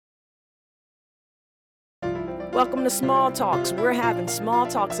Welcome to Small Talks. We're having small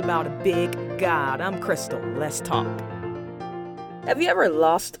talks about a big God. I'm Crystal. Let's talk. Have you ever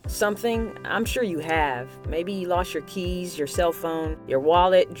lost something? I'm sure you have. Maybe you lost your keys, your cell phone, your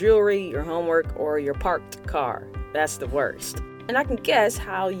wallet, jewelry, your homework, or your parked car. That's the worst. And I can guess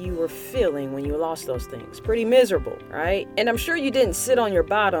how you were feeling when you lost those things. Pretty miserable, right? And I'm sure you didn't sit on your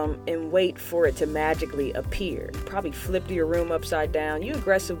bottom and wait for it to magically appear. You probably flipped your room upside down. You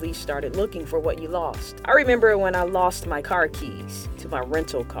aggressively started looking for what you lost. I remember when I lost my car keys to my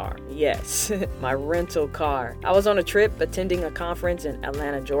rental car. Yes, my rental car. I was on a trip attending a conference in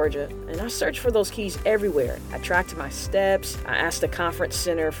Atlanta, Georgia, and I searched for those keys everywhere. I tracked my steps. I asked the conference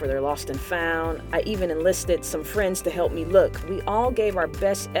center for their lost and found. I even enlisted some friends to help me look. We all gave our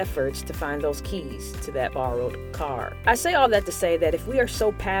best efforts to find those keys to that borrowed car. I say all that to say that if we are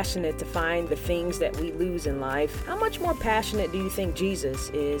so passionate to find the things that we lose in life, how much more passionate do you think Jesus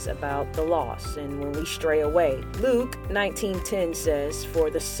is about the lost and when we stray away? Luke 19:10 says,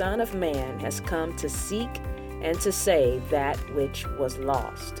 "For the Son of Man has come to seek and to save that which was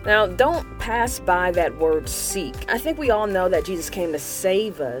lost." Now, don't pass by that word seek. I think we all know that Jesus came to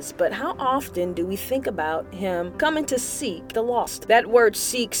save us, but how often do we think about him coming to seek the lost? That word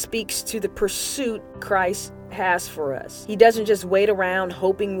seek speaks to the pursuit Christ has for us. He doesn't just wait around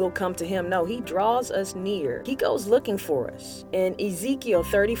hoping we'll come to him. No, he draws us near. He goes looking for us. In Ezekiel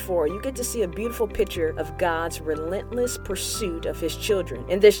 34, you get to see a beautiful picture of God's relentless pursuit of his children.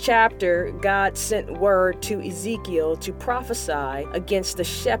 In this chapter, God sent word to Ezekiel to prophesy against the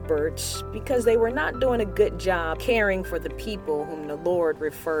shepherds because they were not doing a good job caring for the people whom the Lord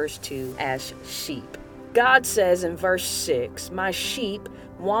refers to as sheep. God says in verse 6, "My sheep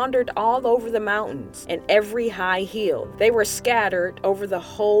wandered all over the mountains and every high hill. They were scattered over the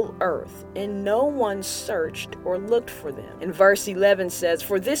whole earth, and no one searched or looked for them." And verse 11 says,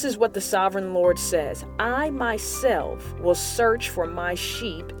 "For this is what the sovereign Lord says, I myself will search for my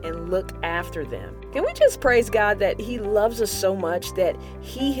sheep and look after them." Can we just praise God that he loves us so much that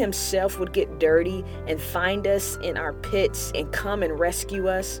he himself would get dirty and find us in our pits and come and rescue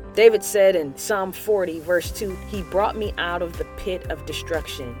us? David said in Psalm 40, verse 2, "He brought me out of the pit of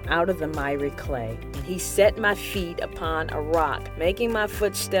destruction, out of the miry clay, and he set my feet upon a rock, making my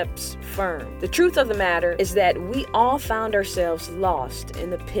footsteps firm." The truth of the matter is that we all found ourselves lost in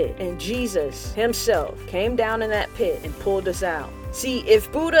the pit, and Jesus himself came down in that pit and pulled us out. See, if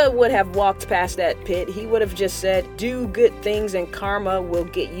Buddha would have walked past that pit, he would have just said, "Do good things and karma will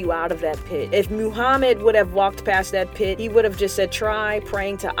get you out of that pit." If Muhammad would have walked past that pit, he would have just said, "Try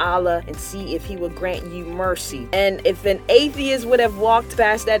praying to Allah and see if he will grant you mercy." And if an atheist would have walked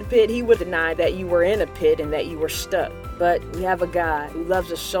past that pit, he would deny that you were in a pit and that you were stuck. But we have a God who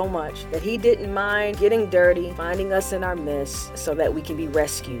loves us so much that he didn't mind getting dirty, finding us in our mess so that we can be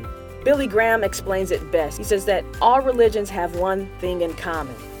rescued. Billy Graham explains it best. He says that all religions have one thing in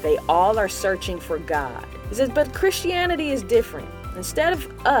common. They all are searching for God. He says, but Christianity is different. Instead of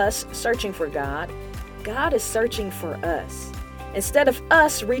us searching for God, God is searching for us. Instead of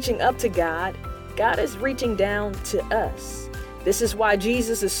us reaching up to God, God is reaching down to us. This is why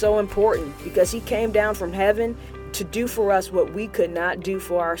Jesus is so important, because he came down from heaven to do for us what we could not do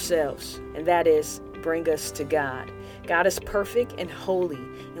for ourselves, and that is bring us to God. God is perfect and holy,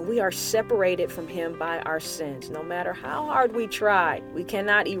 and we are separated from him by our sins. No matter how hard we try, we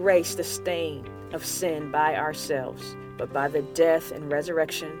cannot erase the stain of sin by ourselves, but by the death and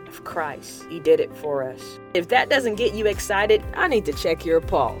resurrection of Christ. He did it for us. If that doesn't get you excited, I need to check your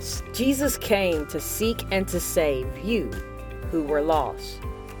pulse. Jesus came to seek and to save you who were lost.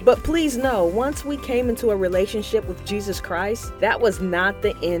 But please know, once we came into a relationship with Jesus Christ, that was not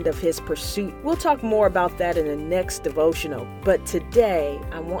the end of his pursuit. We'll talk more about that in the next devotional. But today,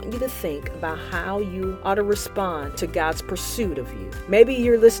 I want you to think about how you ought to respond to God's pursuit of you. Maybe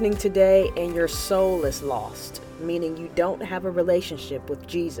you're listening today and your soul is lost, meaning you don't have a relationship with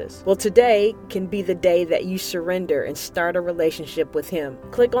Jesus. Well, today can be the day that you surrender and start a relationship with him.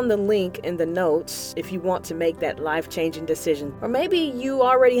 Click on the link in the notes if you want to make that life-changing decision. Or maybe you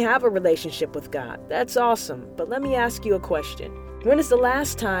already have a relationship with God. That's awesome. But let me ask you a question. When is the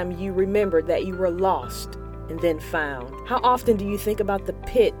last time you remembered that you were lost and then found? How often do you think about the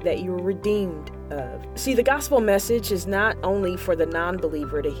pit that you were redeemed of? See, the gospel message is not only for the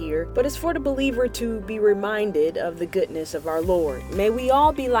non-believer to hear, but it's for the believer to be reminded of the goodness of our Lord. May we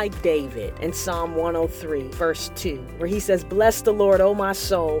all be like David in Psalm 103, verse 2, where he says, "Bless the Lord, O my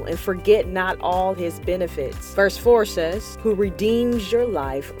soul, and forget not all his benefits." Verse 4 says, "Who redeems your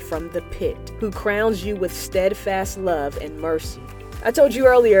life from the pit, who crowns you with steadfast love and mercy." I told you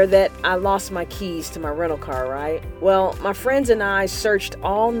earlier that I lost my keys to my rental car, right? Well, my friends and I searched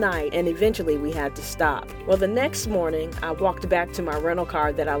all night and eventually we had to stop. Well, the next morning, I walked back to my rental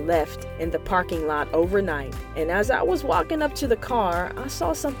car that I left in the parking lot overnight. And as I was walking up to the car, I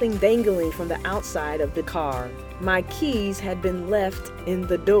saw something dangling from the outside of the car. My keys had been left in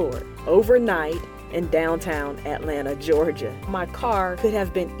the door overnight in downtown Atlanta, Georgia. My car could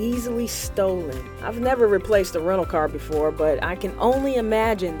have been easily stolen. I've never replaced a rental car before, but I can only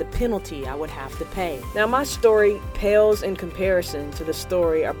imagine the penalty I would have to pay. Now, my story pales in comparison to the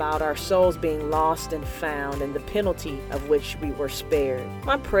story about our souls being lost and found and the penalty of which we were spared.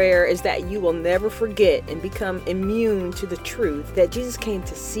 My prayer is that you will never forget and become immune to the truth that Jesus came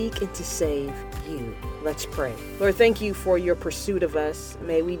to seek and to save you. Let's pray. Lord, thank you for your pursuit of us.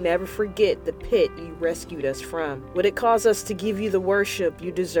 May we never forget the pit you rescued us from. Would it cause us to give you the worship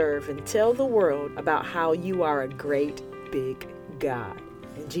you deserve and tell the world about how you are a great, big God.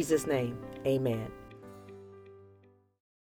 In Jesus' name, amen.